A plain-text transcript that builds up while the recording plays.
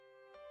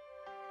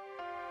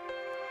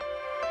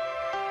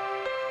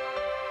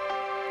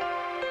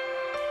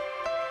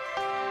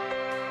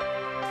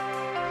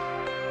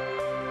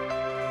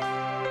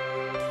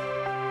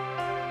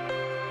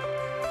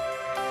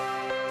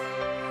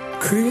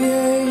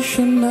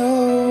Creation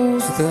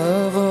knows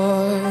the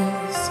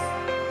voice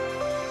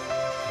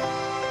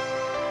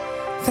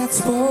that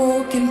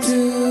spoke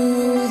into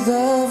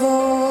the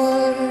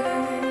void,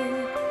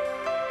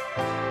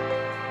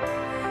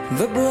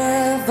 the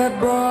breath that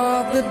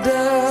brought the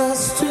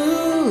dust to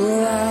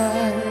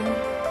life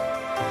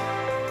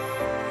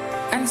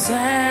and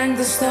sang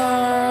the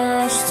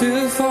stars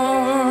to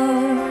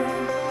form.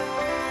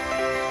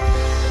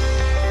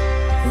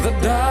 The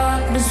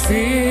darkness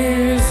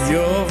fears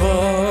your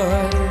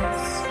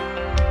voice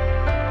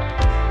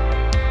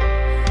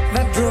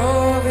that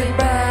drove it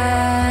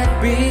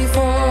back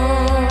before.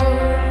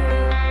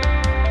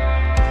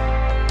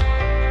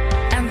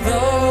 And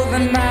though the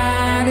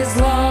night is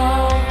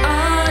long,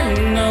 I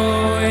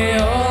know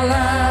your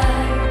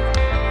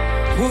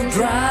light will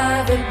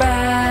drive it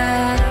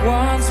back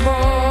once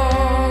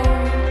more.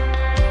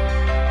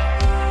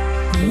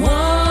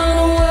 One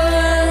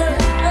word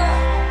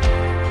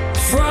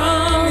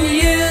from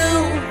you,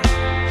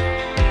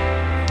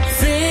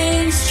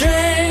 things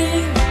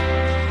change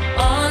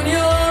on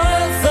your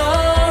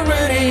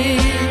authority.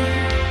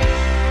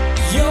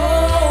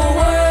 Your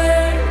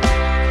word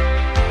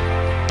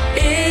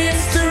is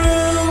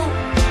true.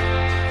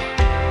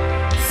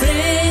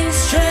 Things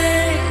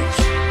change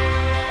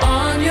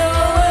on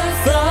your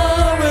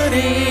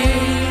authority.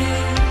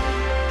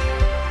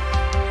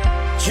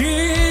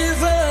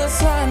 Jesus,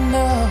 I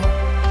know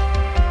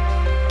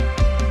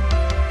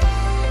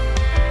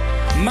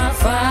my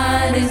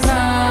fight is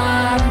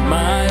not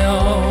my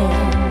own.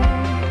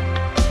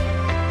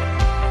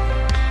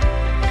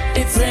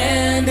 Its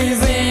end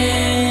is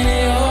in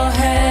your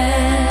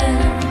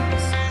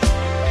hands.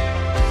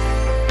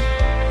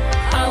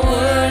 I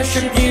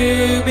worship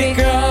you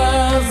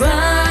because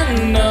I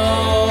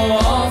know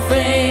all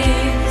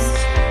things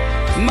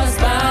must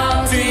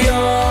bow to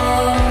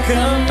your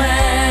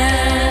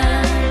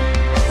command.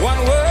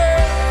 One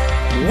word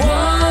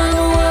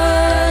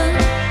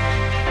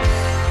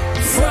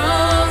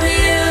from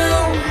you,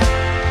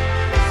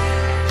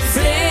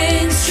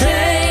 things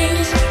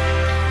change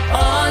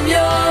on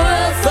your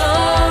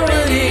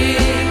authority.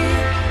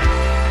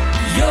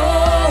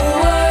 Your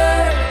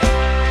word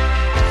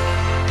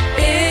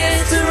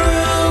is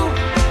true.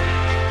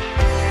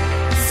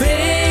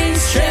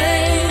 Things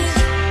change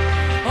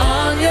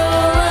on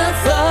your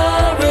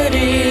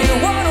authority.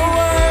 One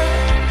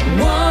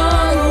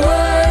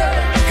word,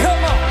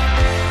 come on,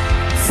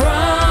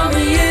 from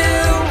you.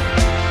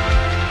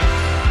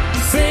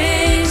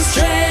 Things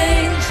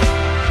change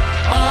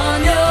on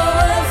your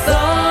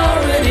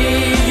authority.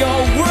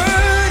 Your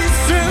word is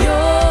true.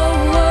 Your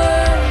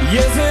word,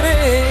 yes it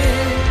is.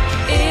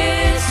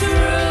 It's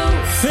true.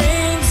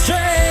 Things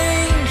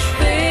change.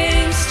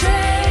 Things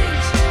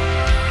change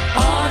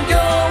on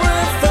your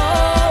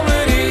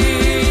authority.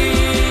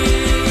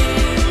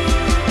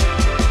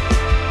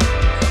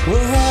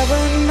 Will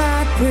heaven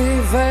not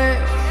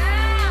prevail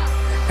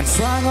and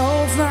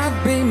strongholds not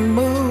be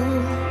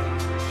moved?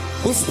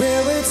 Will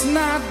spirits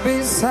not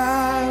be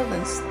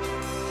silenced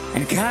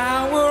and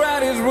cower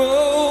at his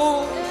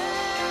rule?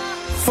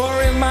 For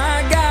if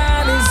my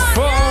God is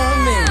for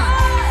me,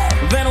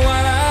 then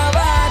what have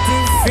I to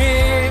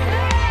fear?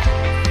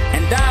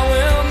 And I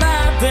will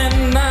not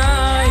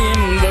deny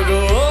him the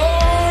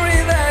glory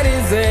that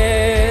is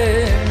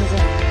his.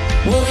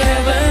 Will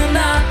heaven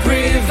not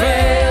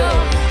prevail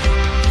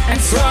and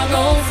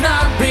strongholds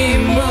not be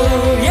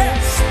moved?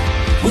 Yes,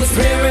 will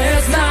spirits